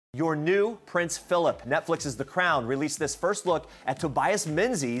Your new Prince Philip. Netflix's The Crown released this first look at Tobias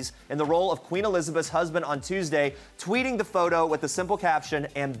Menzies in the role of Queen Elizabeth's husband on Tuesday, tweeting the photo with the simple caption,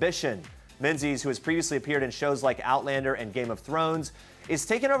 "Ambition." Menzies, who has previously appeared in shows like Outlander and Game of Thrones, is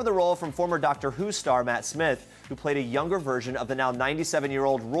taking over the role from former Doctor Who star Matt Smith, who played a younger version of the now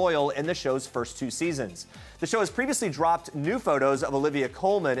 97-year-old royal in the show's first 2 seasons. The show has previously dropped new photos of Olivia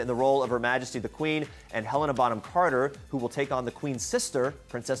Colman in the role of Her Majesty the Queen and Helena Bonham Carter, who will take on the Queen's sister,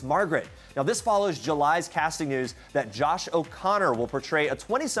 Princess Margaret. Now, this follows July's casting news that Josh O'Connor will portray a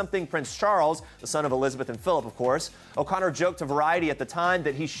 20-something Prince Charles, the son of Elizabeth and Philip, of course. O'Connor joked to Variety at the time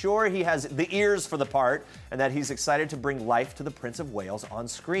that he's sure he has the ears for the part and that he's excited to bring life to the Prince of Wales on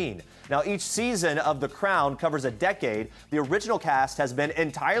screen. Now, each season of The Crown covers a decade. The original cast has been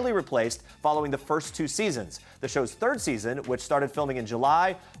entirely replaced following the first 2 seasons. The show's 3rd season, which started filming in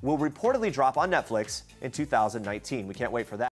July, will reportedly drop on Netflix in 2019. We can't wait for that.